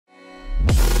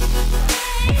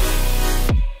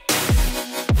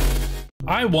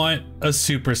I want a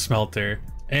super smelter.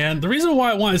 And the reason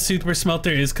why I want a super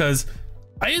smelter is because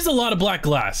I use a lot of black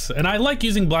glass and I like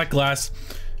using black glass.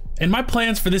 And my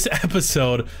plans for this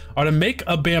episode are to make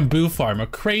a bamboo farm, a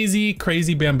crazy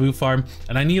bamboo farm.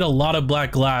 And I need a lot of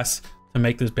black glass to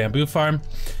make this bamboo farm.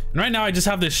 And right now I just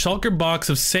have this shulker box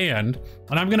of sand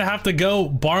and I'm gonna have to go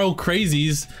borrow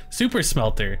Crazy's super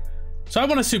smelter. So I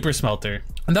want a super smelter.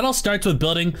 And that all starts with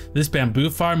building this bamboo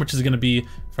farm, which is gonna be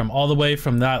from all the way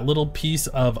from that little piece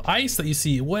of ice that you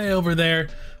see way over there,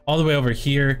 all the way over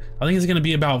here. I think it's gonna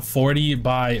be about 40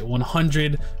 by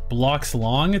 100 blocks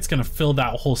long. It's gonna fill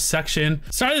that whole section.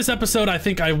 Start of this episode, I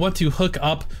think I want to hook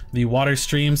up the water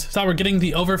streams. So we're getting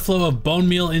the overflow of bone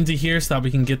meal into here so that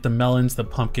we can get the melons, the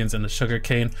pumpkins, and the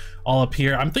sugarcane all up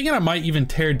here. I'm thinking I might even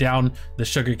tear down the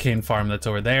sugarcane farm that's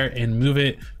over there and move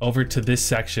it over to this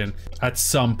section at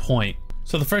some point.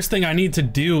 So the first thing I need to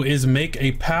do is make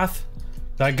a path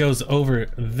that goes over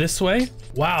this way.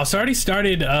 Wow, so I already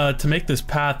started to make this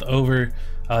path over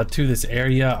to this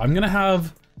area. I'm gonna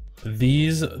have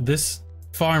this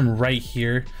farm right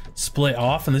here split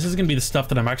off, and this is gonna be the stuff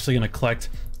that I'm actually gonna collect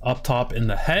up top in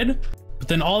the head. But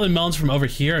then all the melons from over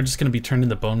here are just gonna be turned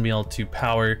into bone meal to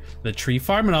power the tree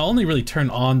farm, and I'll only really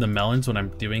turn on the melons when I'm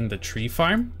doing the tree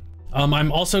farm.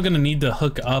 I'm also gonna need to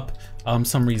hook up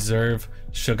some reserve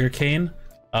sugarcane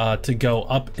to go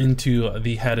up into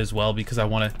the head as well, because I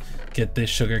want to get this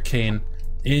sugarcane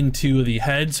into the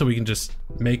head so we can just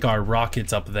make our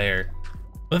rockets up there.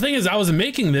 The thing is, I was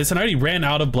making this and I already ran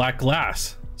out of black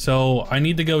glass, so I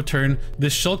need to go turn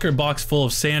this shulker box full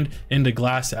of sand into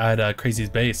glass at Crazy's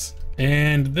base.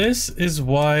 And this is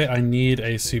why I need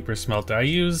a super smelter. I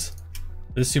use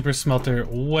this super smelter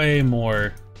way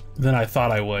more than I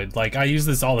thought I would. Like, I use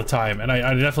this all the time, and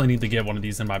I definitely need to get one of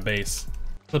these in my base.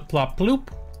 Flip plop bloop.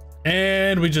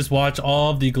 And we just watch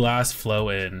all of the glass flow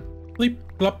in. Bleep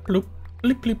blop bloop,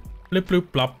 bleep bleep, blip bloop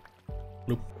blop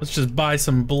bloop. Let's just buy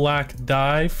some black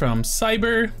dye from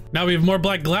Cyber. Now we have more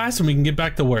black glass and we can get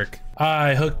back to work.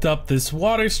 I hooked up this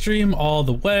water stream all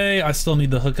the way. I still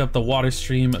need to hook up the water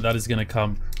stream that is gonna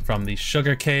come from the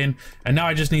sugarcane. And now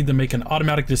I just need to make an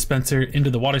automatic dispenser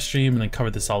into the water stream and then cover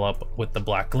this all up with the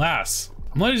black glass.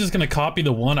 I'm literally just gonna copy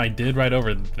the one I did right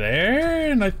over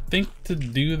there. And I think to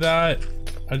do that,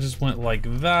 I just went like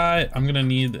that. I'm gonna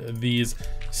need these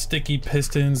sticky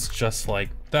pistons just like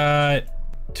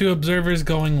that. 2 observers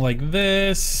going like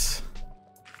this.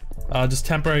 Just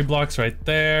temporary blocks right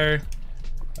there.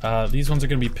 These ones are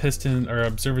gonna be piston or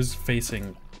observers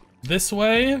facing this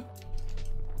way.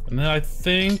 And then I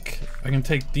think I can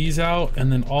take these out, and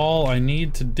then all I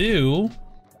need to do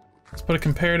is put a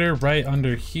comparator right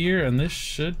under here, and this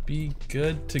should be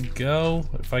good to go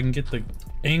if I can get the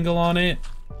angle on it.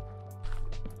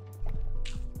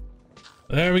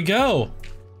 There we go.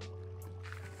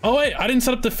 Oh wait, I didn't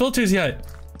set up the filters yet.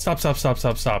 Stop.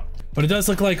 But it does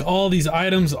look like all these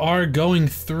items are going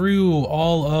through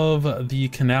all of the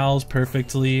canals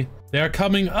perfectly. They are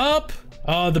coming up.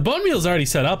 The bone meal is already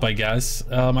set up, I guess.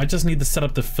 I just need to set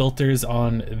up the filters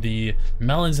on the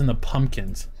melons and the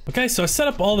pumpkins. Okay, so I set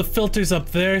up all the filters up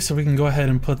there so we can go ahead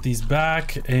and put these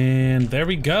back, and there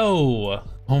we go.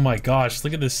 Oh my gosh,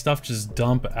 look at this stuff just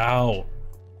dump out.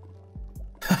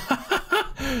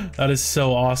 That is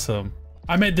so awesome.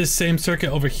 I made this same circuit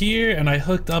over here and I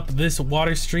hooked up this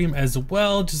water stream as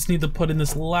well. Just need to put in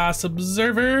this last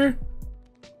observer.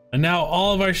 And now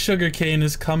all of our sugarcane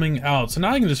is coming out. So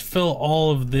now I can just fill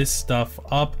all of this stuff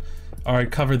up, or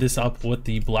cover this up with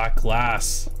the black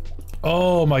glass.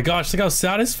 Oh my gosh, look how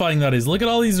satisfying that is. Look at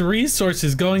all these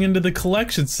resources going into the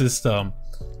collection system.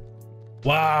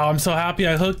 Wow, I'm so happy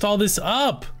I hooked all this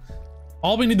up.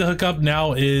 All we need to hook up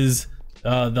now is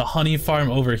the honey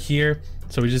farm over here.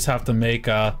 So we just have to make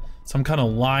some kind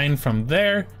of line from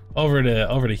there over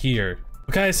to here.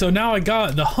 Okay, so now I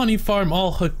got the honey farm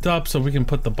all hooked up so we can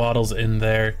put the bottles in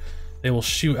there. They will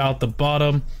shoot out the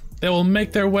bottom. They will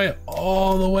make their way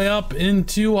all the way up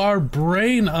into our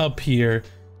brain up here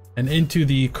and into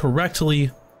the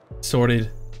correctly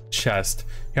sorted chest.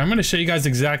 Here, I'm going to show you guys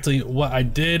exactly what I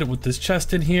did with this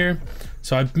chest in here.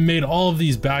 So I made all of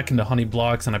these back into honey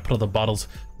blocks and I put all the bottles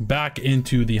back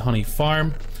into the honey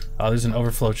farm. There's an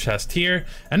overflow chest here.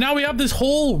 And now we have this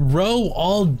whole row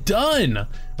all done,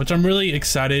 which I'm really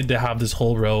excited to have this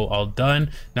whole row all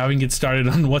done. Now we can get started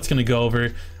on what's going to go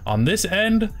over on this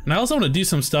end. And I also want to do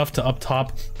some stuff to up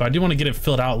top, but I do want to get it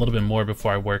filled out a little bit more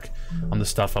before I work on the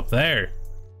stuff up there.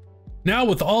 Now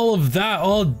with all of that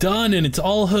all done and it's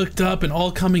all hooked up and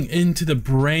all coming into the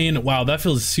brain, wow, that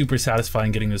feels super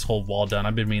satisfying getting this whole wall done.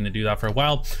 I've been meaning to do that for a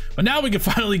while, but now we can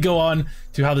finally go on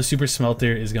to how the super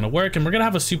smelter is gonna work. And we're gonna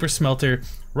have a super smelter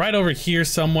right over here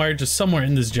somewhere, just somewhere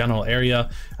in this general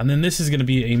area. And then this is gonna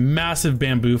be a massive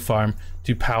bamboo farm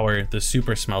to power the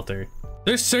super smelter.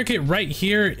 This circuit right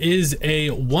here is a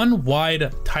one wide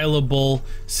tileable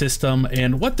system,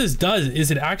 and what this does is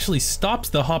it actually stops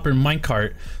the hopper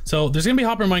minecart. So there's gonna be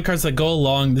hopper minecarts that go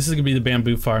along. This is gonna be the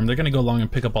bamboo farm. They're gonna go along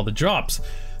and pick up all the drops.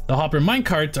 The hopper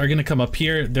minecarts are gonna come up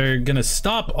here. They're gonna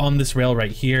stop on this rail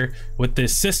right here with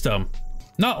this system.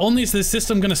 Not only is this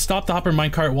system going to stop the hopper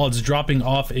minecart while it's dropping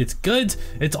off its goods,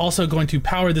 it's also going to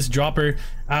power this dropper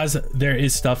as there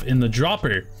is stuff in the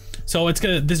dropper. So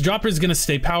this dropper is going to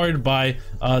stay powered by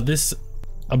this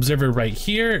observer right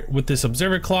here with this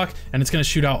observer clock, and it's going to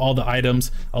shoot out all the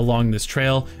items along this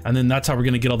trail, and then that's how we're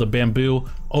going to get all the bamboo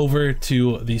over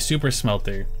to the super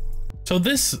smelter. So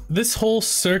this whole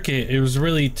circuit, it was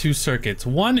really two circuits.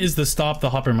 One is to stop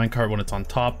the hopper minecart when it's on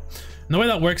top. And the way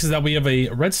that works is that we have a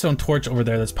redstone torch over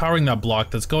there that's powering that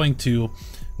block, that's going to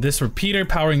this repeater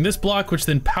powering this block, which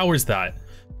then powers that.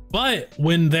 But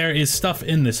when there is stuff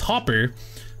in this hopper,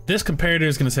 this comparator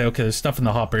is going to say, okay, there's stuff in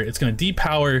the hopper. It's going to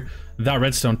depower that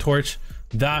redstone torch.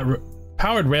 That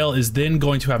powered rail is then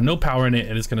going to have no power in it,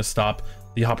 and it's going to stop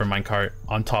the hopper minecart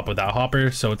on top of that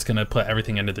hopper. So it's going to put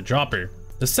everything into the dropper.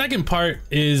 The second part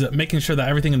is making sure that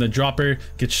everything in the dropper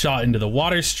gets shot into the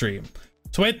water stream.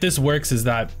 So the way this works is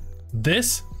that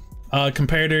this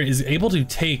comparator is able to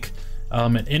take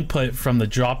an input from the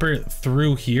dropper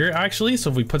through here actually. So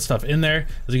if we put stuff in there,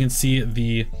 as you can see,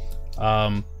 the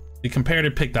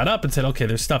comparator picked that up and said, okay,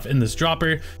 there's stuff in this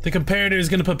dropper. The comparator is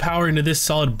going to put power into this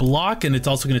solid block, and it's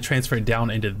also going to transfer it down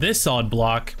into this solid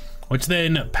block, which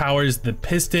then powers the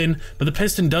piston. But the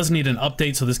piston does need an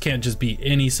update, so this can't just be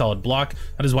any solid block.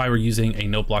 That is why we're using a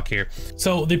note block here.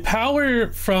 So the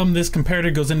power from this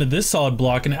comparator goes into this solid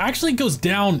block, and it actually goes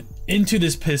down into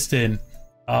this piston,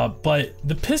 but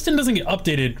the piston doesn't get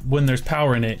updated when there's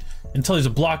power in it until there's a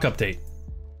block update,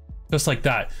 just like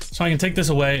that. So I can take this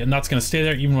away, and that's going to stay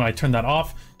there even when I turn that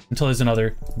off until there's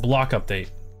another block update.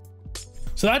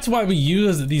 So that's why we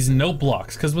use these note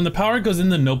blocks, because when the power goes in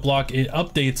the note block, it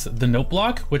updates the note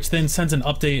block, which then sends an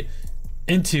update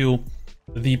into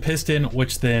the piston,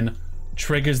 which then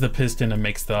triggers the piston and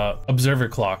makes the observer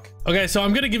clock. Okay, so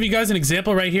I'm gonna give you guys an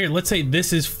example right here. Let's say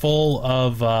this is full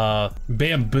of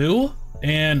bamboo,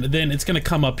 and then it's gonna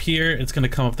come up here, it's gonna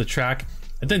come up the track,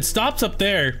 it then stops up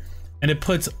there, and it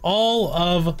puts all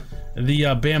of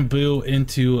the bamboo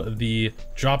into the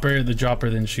dropper. The dropper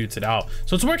then shoots it out.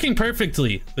 So it's working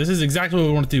perfectly. This is exactly what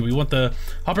we want to do. We want the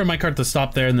hopper minecart to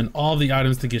stop there, and then all the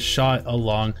items to get shot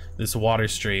along this water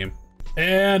stream.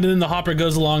 And then the hopper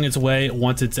goes along its way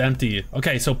once it's empty.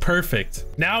 Okay, so perfect.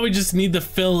 Now we just need to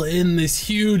fill in this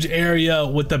huge area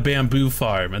with the bamboo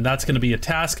farm, and that's going to be a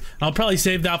task. And I'll probably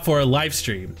save that for a live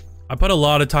stream. I put a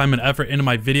lot of time and effort into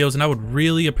my videos, and I would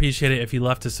really appreciate it if you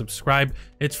left a subscribe.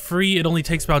 It's free, it only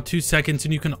takes about 2 seconds,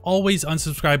 and you can always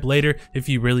unsubscribe later if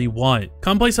you really want.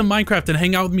 Come play some Minecraft and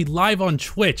hang out with me live on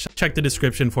Twitch. Check the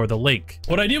description for the link.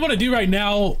 What I do want to do right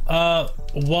now,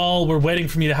 while we're waiting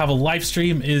for me to have a live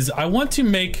stream, is I want to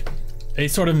make a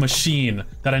sort of machine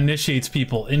that initiates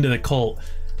people into the cult.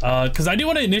 Because I do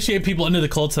want to initiate people into the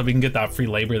cult so we can get that free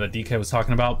labor that DK was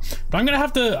talking about. But I'm going to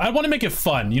have to, I want to make it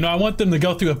fun. You know, I want them to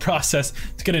go through a process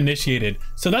to get initiated.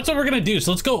 So that's what we're going to do. So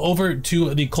let's go over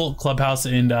to the cult clubhouse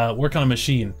and work on a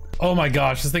machine. Oh my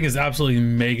gosh, this thing is absolutely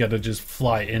mega to just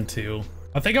fly into.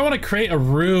 I think I want to create a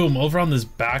room over on this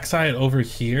backside over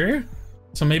here.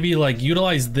 So maybe like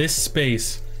utilize this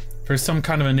space for some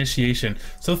kind of initiation.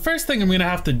 So the first thing I'm going to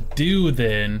have to do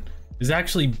then is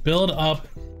actually build up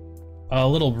a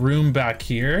little room back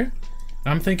here.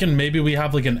 I'm thinking maybe we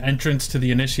have like an entrance to the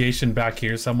initiation back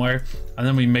here somewhere, and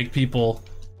then we make people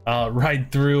ride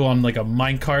through on like a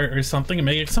minecart or something and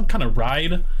make it some kind of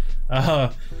ride.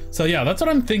 So yeah, that's what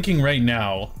I'm thinking right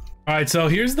now. All right, so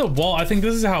here's the wall. I think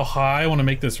this is how high I want to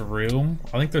make this room.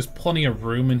 I think there's plenty of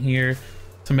room in here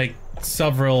to make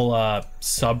several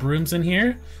sub rooms in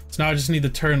here. So now I just need to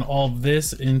turn all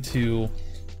this into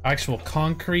actual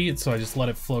concrete, so I just let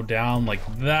it flow down like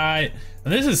that.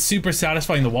 And this is super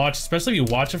satisfying to watch, especially if you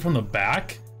watch it from the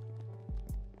back.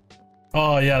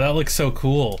 Oh yeah, that looks so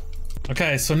cool.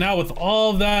 Okay, so now with all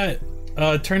of that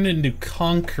turned into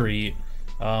concrete,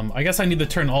 I guess I need to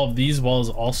turn all of these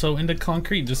walls also into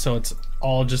concrete, just so it's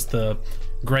all just the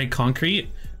gray concrete.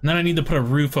 And then I need to put a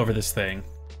roof over this thing.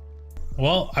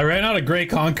 Well, I ran out of gray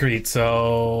concrete,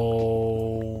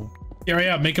 so here I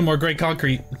am making more gray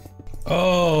concrete.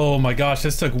 Oh my gosh,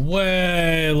 this took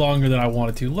way longer than I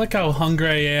wanted to. Look how hungry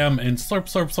I am, and slurp,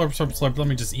 slurp, slurp, slurp, slurp. Let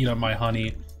me just eat up my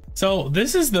honey. So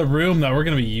this is the room that we're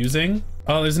gonna be using.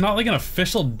 There's not like an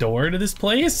official door to this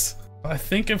place. I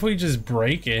think if we just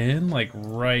break in like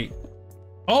right.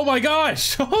 Oh my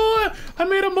gosh, oh, I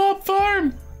made a mob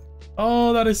farm.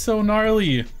 Oh, that is so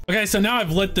gnarly. Okay, so now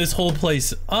I've lit this whole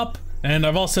place up, and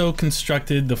I've also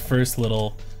constructed the first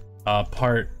little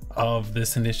part of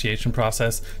this initiation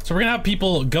process. So we're gonna have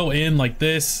people go in like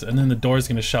this, and then the door is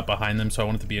gonna shut behind them, so I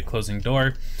want it to be a closing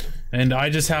door. And I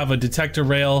just have a detector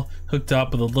rail hooked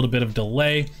up with a little bit of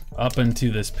delay up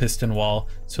into this piston wall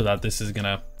so that this is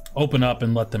gonna open up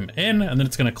and let them in, and then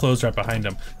it's gonna close right behind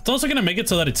them. It's also gonna make it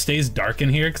so that it stays dark in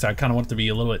here because I kind of want it to be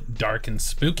a little bit dark and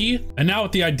spooky. And now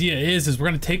what the idea is we're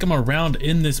gonna take them around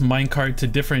in this minecart to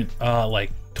different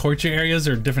like torture areas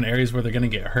or different areas where they're gonna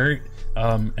get hurt.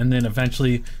 And then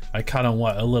eventually I kind of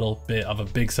want a little bit of a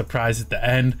big surprise at the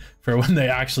end for when they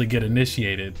actually get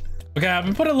initiated. Okay, I've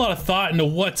been putting a lot of thought into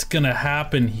what's gonna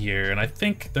happen here, and I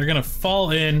think they're gonna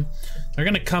fall in, they're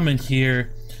gonna come in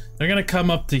here, they're gonna come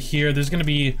up to here, there's gonna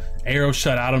be arrows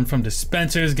shot at them from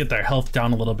dispensers, get their health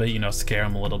down a little bit, you know, scare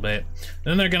them a little bit.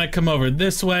 Then they're gonna come over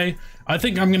this way. I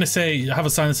think I'm gonna say, have a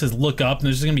sign that says look up, and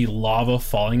there's just gonna be lava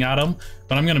falling at them,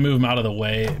 but I'm gonna move them out of the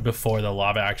way before the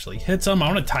lava actually hits them. I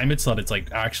wanna time it so that it's like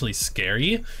actually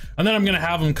scary. And then I'm gonna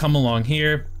have them come along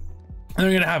here, and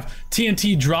they're gonna have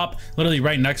TNT drop literally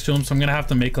right next to them, so I'm gonna have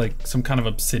to make like some kind of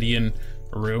obsidian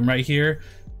room right here.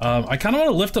 I kind of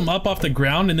want to lift them up off the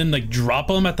ground and then like drop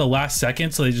them at the last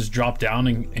second so they just drop down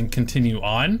and continue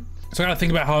on. So I gotta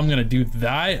think about how I'm gonna do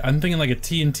that. I'm thinking like a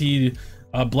TNT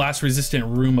blast resistant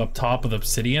room up top with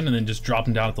obsidian and then just drop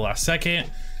them down at the last second.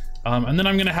 And then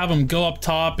I'm gonna have them go up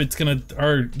top. It's gonna,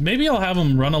 or maybe I'll have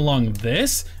them run along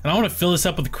this, and I want to fill this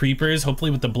up with creepers,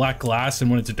 hopefully with the black glass. And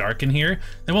when it's dark in here,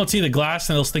 they won't see the glass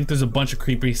and they'll think there's a bunch of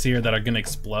creepers here that are gonna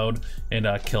explode and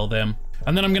kill them.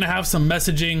 And then I'm gonna have some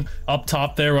messaging up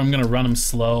top there where I'm gonna run them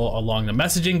slow along the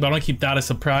messaging, but I want to keep that a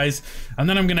surprise. And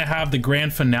then I'm gonna have the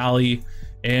grand finale,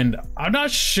 and I'm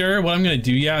not sure what I'm gonna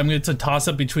do yet. I'm gonna toss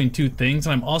up between two things,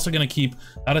 and I'm also gonna keep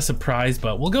that a surprise,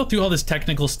 but we'll go through all this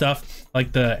technical stuff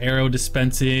like the arrow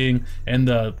dispensing and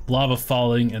the lava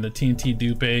falling and the TNT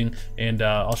duping, and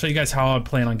I'll show you guys how I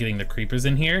plan on getting the creepers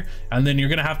in here, and then you're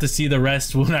gonna have to see the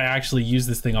rest when I actually use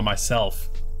this thing on myself.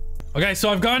 Okay, so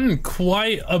I've gotten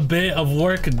quite a bit of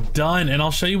work done, and I'll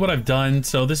show you what I've done.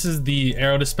 So this is the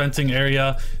arrow dispensing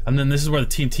area, and then this is where the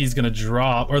TNT is gonna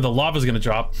drop, or the lava is gonna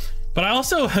drop. But I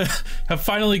also have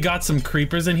finally got some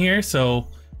creepers in here, so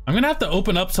I'm gonna have to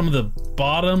open up some of the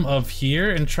bottom of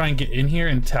here and try and get in here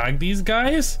and tag these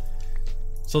guys.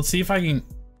 So let's see if I can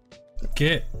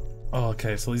get, oh,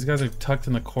 okay, so these guys are tucked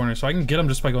in the corner, so I can get them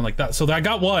just by going like that. So I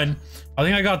got one, I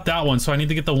think I got that one, so I need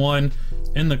to get the one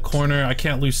in the corner. I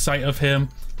can't lose sight of him.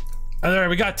 All right,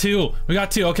 we got two.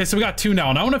 Okay, so we got two now,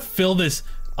 and I want to fill this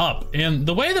up. And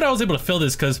the way that I was able to fill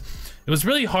this, because it was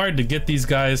really hard to get these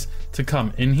guys to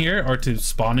come in here or to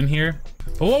spawn in here.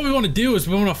 But what we want to do is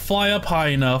we want to fly up high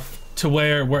enough to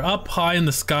where we're up high in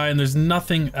the sky and there's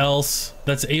nothing else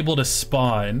that's able to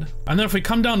spawn. And then if we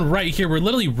come down right here, we're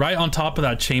literally right on top of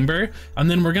that chamber, and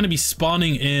then we're going to be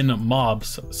spawning in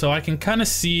mobs. So I can kind of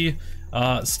see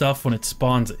stuff when it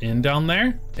spawns in down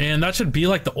there, and that should be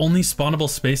like the only spawnable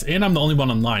space, and I'm the only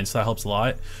one online, so that helps a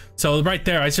lot. So right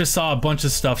there, I just saw a bunch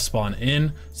of stuff spawn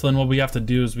in. So then what we have to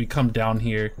do is we come down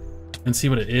here and see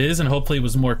what it is, and hopefully it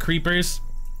was more creepers.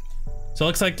 So it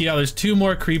looks like, yeah, there's two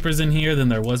more creepers in here than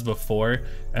there was before,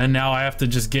 and now I have to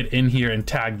just get in here and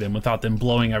tag them without them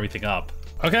blowing everything up.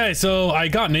 Okay, so I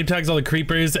got name tags all the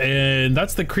creepers, and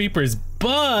that's the creepers,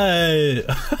 but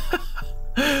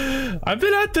I've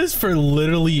been at this for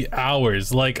literally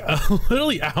hours, like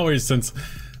literally hours since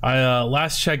I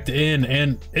last checked in,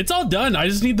 and it's all done. I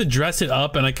just need to dress it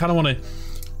up, and I kind of want to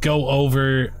go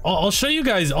over, I'll show you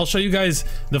guys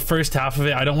the first half of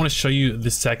it. I don't want to show you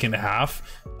the second half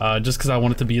just because I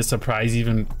want it to be a surprise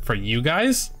even for you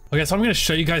guys. Okay, so I'm going to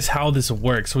show you guys how this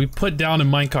works. So we put down a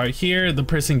minecart here, the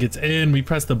person gets in, we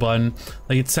press the button,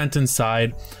 they get sent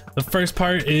inside. The first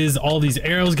part is all these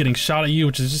arrows getting shot at you,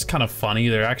 which is just kind of funny.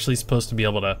 They're actually supposed to be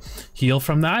able to heal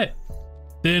from that.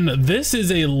 Then this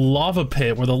is a lava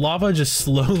pit where the lava just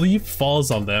slowly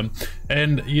falls on them,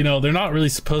 and you know, they're not really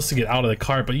supposed to get out of the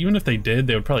cart, but even if they did,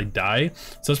 they would probably die.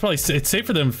 So it's safe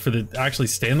for them to actually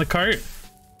stay in the cart.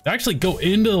 They actually go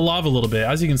into the lava a little bit.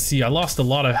 As you can see, I lost a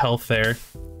lot of health there.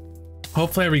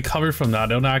 Hopefully I recover from that, I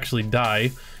don't actually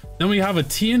die. Then we have a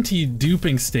TNT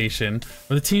duping station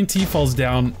where the TNT falls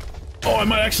down. Oh, I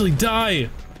might actually die.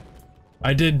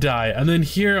 I did die. And then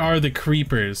here are the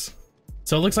creepers.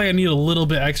 So it looks like I need a little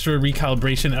bit extra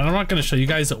recalibration, and I'm not going to show you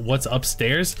guys what's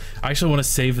upstairs. I actually want to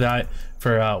save that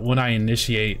for when I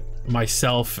initiate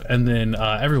myself and then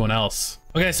everyone else.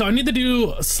 Okay, so I need to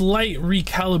do slight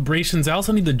recalibrations. I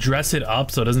also need to dress it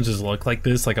up so it doesn't just look like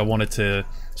this, like I want it to,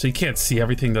 so you can't see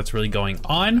everything that's really going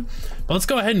on. But let's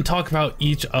go ahead and talk about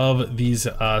each of these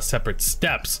separate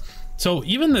steps. So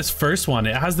even this first one,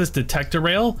 it has this detector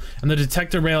rail, and the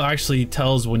detector rail actually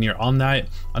tells when you're on that,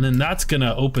 and then that's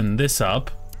gonna open this up.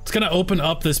 It's gonna open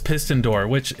up this piston door,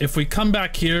 which if we come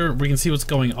back here, we can see what's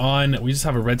going on. We just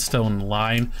have a redstone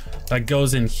line that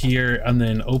goes in here and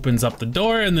then opens up the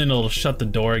door, and then it'll shut the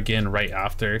door again right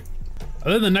after.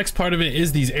 And then the next part of it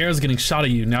is these arrows getting shot at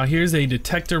you. Now here's a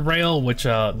detector rail, which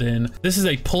then this is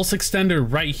a pulse extender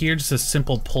right here, just a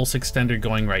simple pulse extender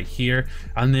going right here.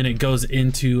 And then it goes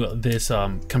into this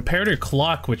comparator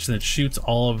clock, which then shoots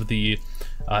all of the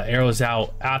arrows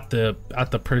out at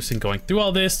the person going through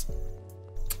all this.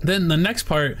 Then the next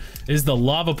part is the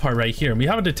lava part right here. And we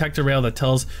have a detector rail that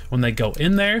tells when they go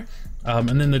in there.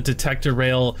 And then the detector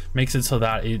rail makes it so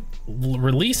that it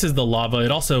releases the lava.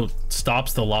 It also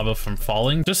stops the lava from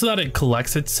falling, just so that it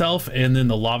collects itself, and then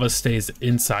the lava stays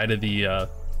inside of the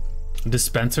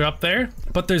dispenser up there.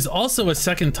 But there's also a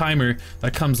second timer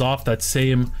that comes off that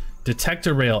same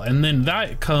detector rail, and then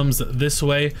that comes this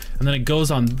way, and then it goes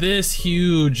on this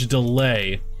huge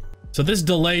delay. So this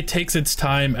delay takes its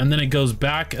time, and then it goes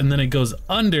back, and then it goes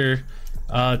under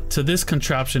to this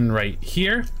contraption right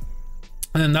here.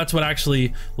 And then that's what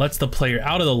actually lets the player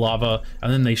out of the lava,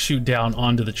 and then they shoot down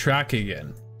onto the track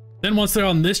again. Then once they're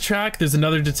on this track, there's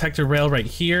another detector rail right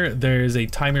here. There's a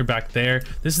timer back there.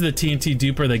 This is the TNT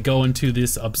duper. They go into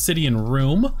this obsidian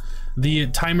room. The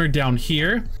timer down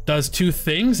here does two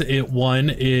things. It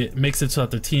makes it so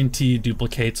that the TNT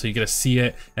duplicates, so you get to see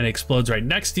it and it explodes right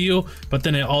next to you. But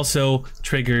then it also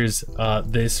triggers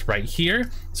this right here.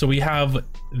 So we have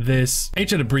this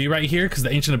ancient debris right here, because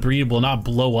the ancient debris will not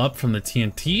blow up from the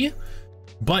TNT,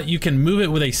 but you can move it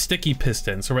with a sticky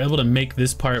piston. So we're able to make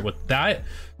this part with that.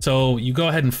 So you go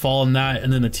ahead and fall on that,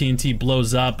 and then the TNT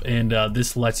blows up, and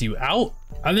this lets you out.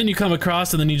 And then you come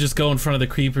across, and then you just go in front of the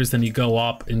creepers, then you go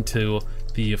up into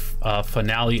the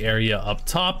finale area up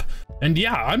top. And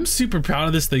yeah, I'm super proud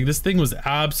of this thing. This thing was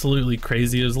absolutely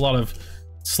crazy. There's a lot of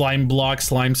slime blocks,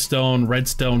 limestone,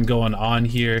 redstone going on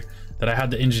here that I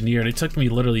had to engineer, and it took me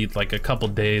literally like a couple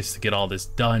days to get all this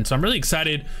done. So I'm really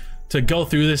excited to go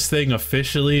through this thing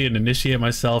officially and initiate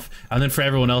myself, and then for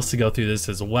everyone else to go through this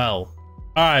as well.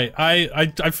 All right,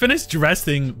 I finished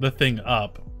dressing the thing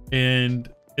up, and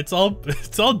it's all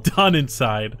done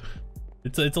inside.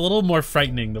 It's a little more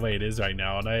frightening the way it is right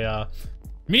now, and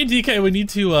me and DK, we need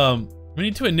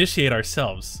to initiate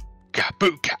ourselves. Ooga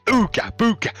booga, ooga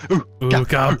booga,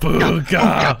 Ooga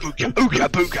booga, ooga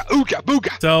booga, ooga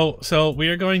booga. So we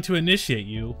are going to initiate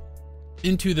you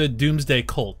into the Doomsday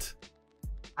cult.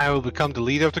 I will become the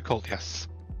leader of the cult. Yes.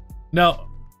 No.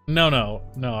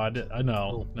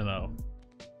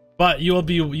 But you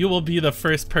will be the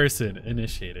first person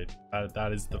initiated.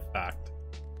 That is the fact.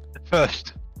 The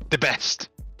first, the best,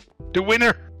 the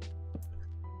winner.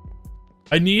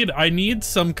 I need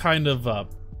some kind of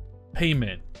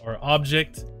payment or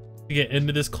object to get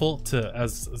into this cult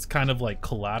as kind of like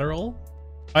collateral.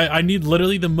 I need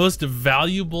literally the most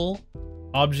valuable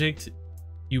object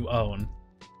you own.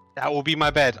 That will be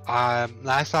my bet.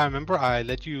 Last I remember, I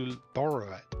let you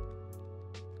borrow it.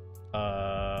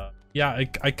 Yeah,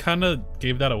 I kind of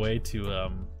gave that away to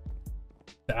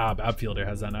the Abfielder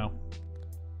has that now.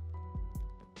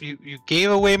 You gave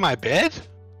away my bed?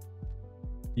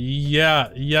 Yeah,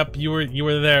 yep, you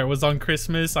were there. It was on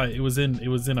Christmas. It was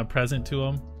in a present to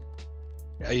him.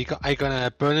 Are you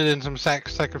gonna burn it in some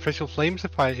sacrificial flames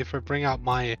if I bring out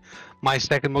my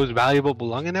second most valuable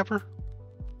belonging ever?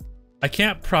 I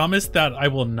can't promise that I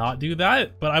will not do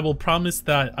that, but I will promise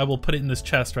that I will put it in this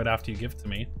chest right after you give it to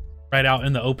me. Right out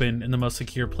in the open, in the most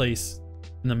secure place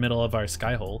in the middle of our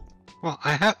sky hole. Well,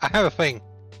 I have a thing.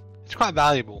 It's quite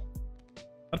valuable.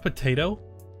 A potato?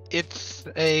 It's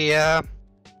an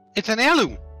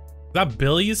heirloom. Is that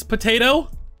Billy's potato?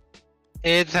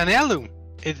 It's an heirloom.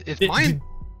 It's mine.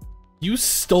 You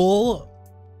stole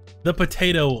the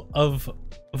potato of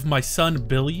my son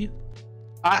Billy?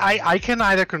 I can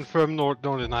neither confirm nor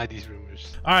deny these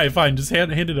rumors. All right, fine. Just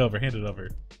hand it over. Hand it over.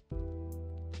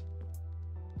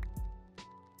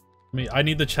 I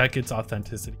need to check its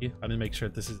authenticity. I need to make sure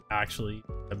this is actually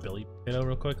a Billy potato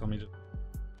real quick. Let me just...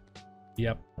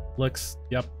 Yep. Looks...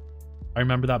 Yep. I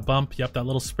remember that bump. Yep, that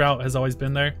little sprout has always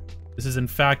been there. This is in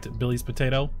fact Billy's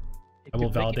potato. I will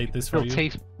validate this for you.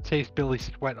 Taste Billy's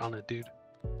sweat on it, dude.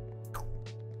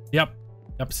 Yep.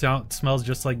 Yep, smells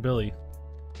just like Billy.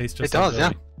 Tastes just It like does, yeah.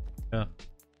 Billy. Yeah.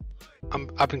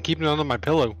 I've been keeping it under my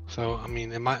pillow, so I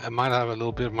mean, it might have a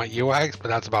little bit of my earwax, but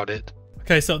that's about it.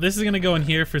 Okay, so this is gonna go in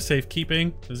here for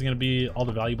safekeeping. This is gonna be all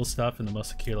the valuable stuff in the most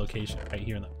secure location, right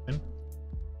here in the bin.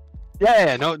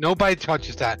 Yeah, no, nobody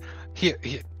touches that. Here,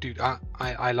 dude.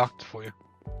 I locked it for you.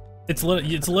 It's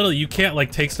literally you can't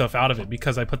like take stuff out of it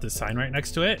because I put this sign right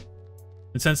next to it.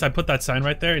 And since I put that sign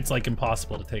right there, it's like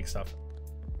impossible to take stuff.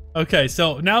 Okay,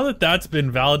 so now that that's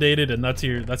been validated and that's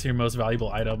your most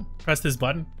valuable item, press this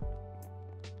button.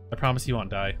 I promise you won't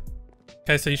die.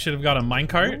 Okay, so you should have got a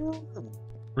minecart.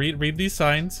 Read these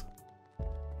signs.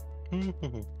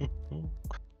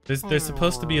 There's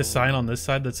supposed to be a sign on this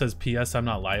side that says "P.S. I'm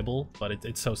not liable," but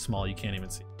it's so small you can't even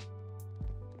see.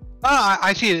 Oh,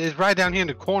 I see it. It's right down here in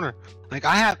the corner. Like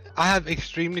I have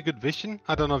extremely good vision.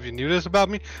 I don't know if you knew this about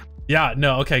me. Yeah.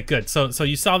 No. Okay. Good. So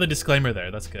you saw the disclaimer there.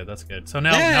 That's good. That's good. So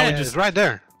now we just it's right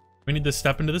there. We need to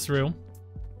step into this room.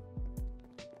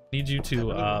 Need you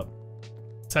to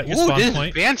set your spawn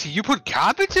point. Is fancy. You put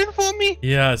carpets in for me?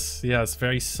 Yes. Yes.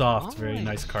 Very soft. Very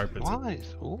nice carpets.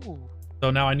 Nice. Ooh. So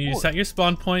now I need you to set your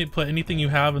spawn point. Put anything you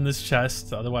have in this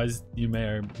chest. Otherwise, you may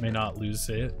or may not lose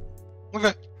it.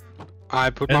 Okay. I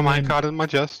put my minecart in my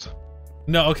chest.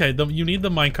 No. Okay. You need the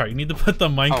minecart. You need to put the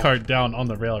minecart down on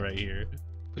the rail right here.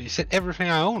 But you said everything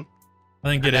I own.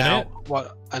 And then get in it.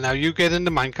 What? And now you get in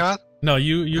the minecart? No,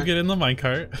 you get in the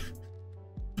minecart.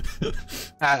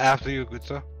 After you, good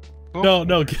sir. Oh.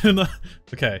 No, get in the.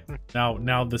 Okay, now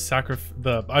the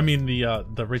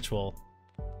ritual.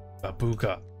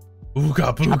 Booga,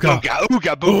 ooga booga,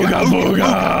 ooga booga,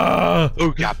 booga,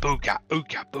 ooga booga,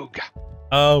 ooga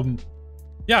booga.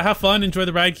 Yeah, have fun, enjoy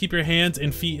the ride. Keep your hands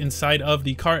and feet inside of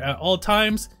the cart at all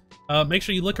times. Make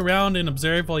sure you look around and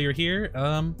observe while you're here.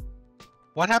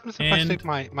 What happens if I stick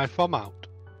my thumb out?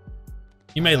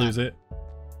 You may lose it.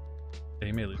 Yeah,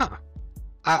 you may lose it.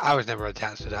 I was never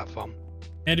attached to that thumb.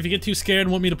 And if you get too scared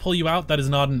and want me to pull you out, that is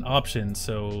not an option.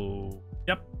 So,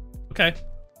 yep. Okay.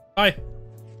 Bye.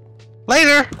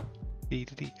 Later.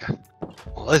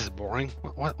 Well, this is boring.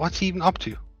 What's he even up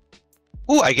to?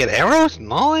 Oh, I get arrows.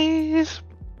 Nice.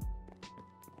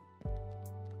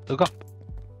 Look up.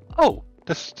 Oh,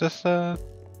 this. Hi,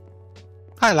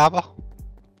 lava.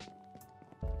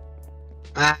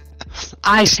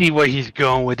 I see where he's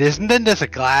going with this, and then there's a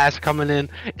glass coming in.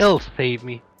 It'll save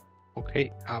me.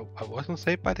 Okay, I wasn't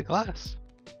saved by the glass.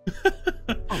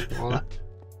 Oh, well,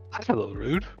 that's a little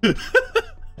rude.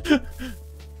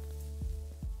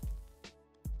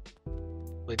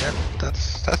 Wait,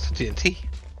 that's the TNT.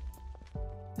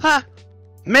 Ha!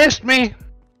 Missed me.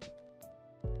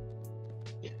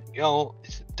 Here we go.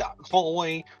 It's a dark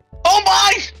hallway.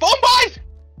 Boys!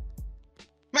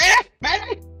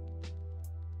 Mayday!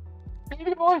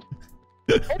 Mayday, boys!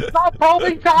 It's not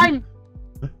probing time!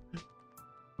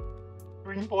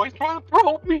 Green boy's trying to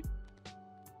probe me.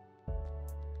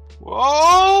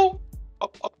 Whoa!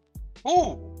 Up.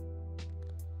 Ooh!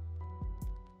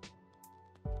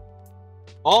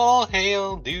 All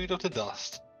hail, dude of the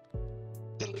dust.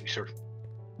 The loser.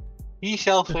 He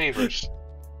shall save us.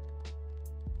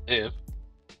 If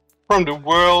from the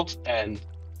world's end.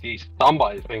 He's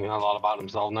somebody's thinking a lot about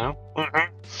himself now.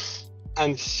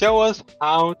 And show us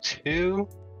how to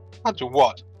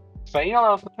what?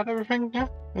 Fail at everything? Yeah?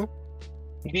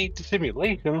 Beat the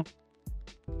simulation.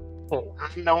 Oh,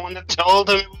 I'm the one that told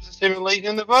him it was a simulation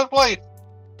in the first place.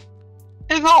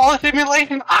 It's all a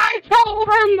simulation. I told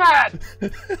him that.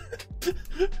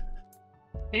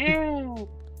 Ew.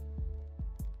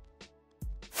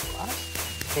 What?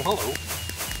 Oh, hello.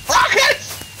 Rockets!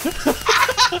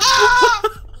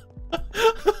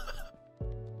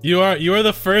 You are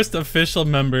the first official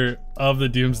member of the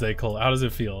Doomsday Cult. How does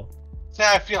it feel? See,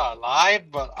 I feel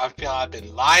alive, but I feel I've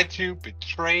been lied to,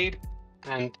 betrayed,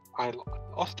 and I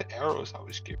lost the arrows I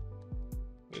was given.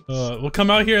 We'll come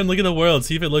out here and look at the world,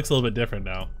 see if it looks a little bit different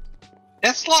now.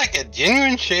 It's like a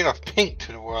genuine shade of pink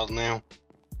to the world now.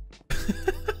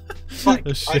 Like,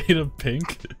 a shade of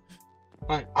pink?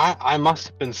 Like, I must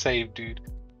have been saved, dude.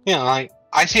 You know, like,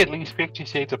 I see at least 50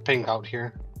 shades of pink out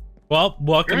here. Well,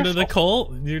 welcome to the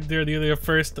cult. You're the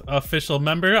first official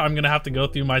member. I'm gonna have to go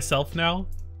through myself now.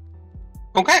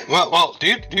 Okay, well,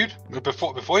 dude,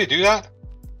 before you do that,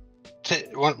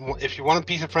 if you want a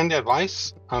piece of friendly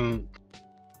advice,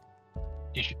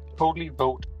 you should totally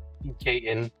vote EK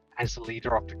in as the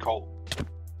leader of the cult.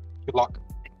 Good luck.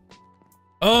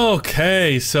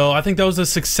 Okay, so I think that was a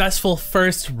successful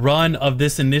first run of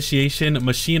this initiation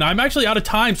machine. I'm actually out of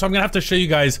time, so I'm gonna have to show you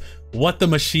guys what the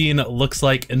machine looks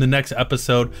like in the next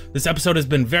episode. This episode has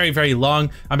been very, very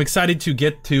long. I'm excited to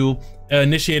get to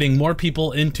initiating more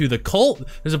people into the cult.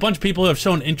 There's a bunch of people who have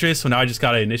shown interest, so now I just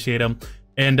gotta initiate them.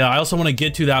 And I also want to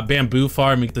get to that bamboo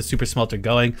farm and get the super smelter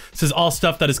going. This is all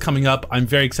stuff that is coming up. I'm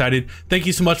very excited. Thank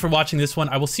you so much for watching this one.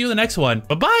 I will see you in the next one.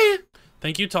 Bye-bye.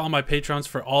 Thank you to all my patrons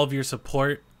for all of your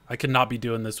support. I could not be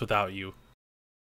doing this without you.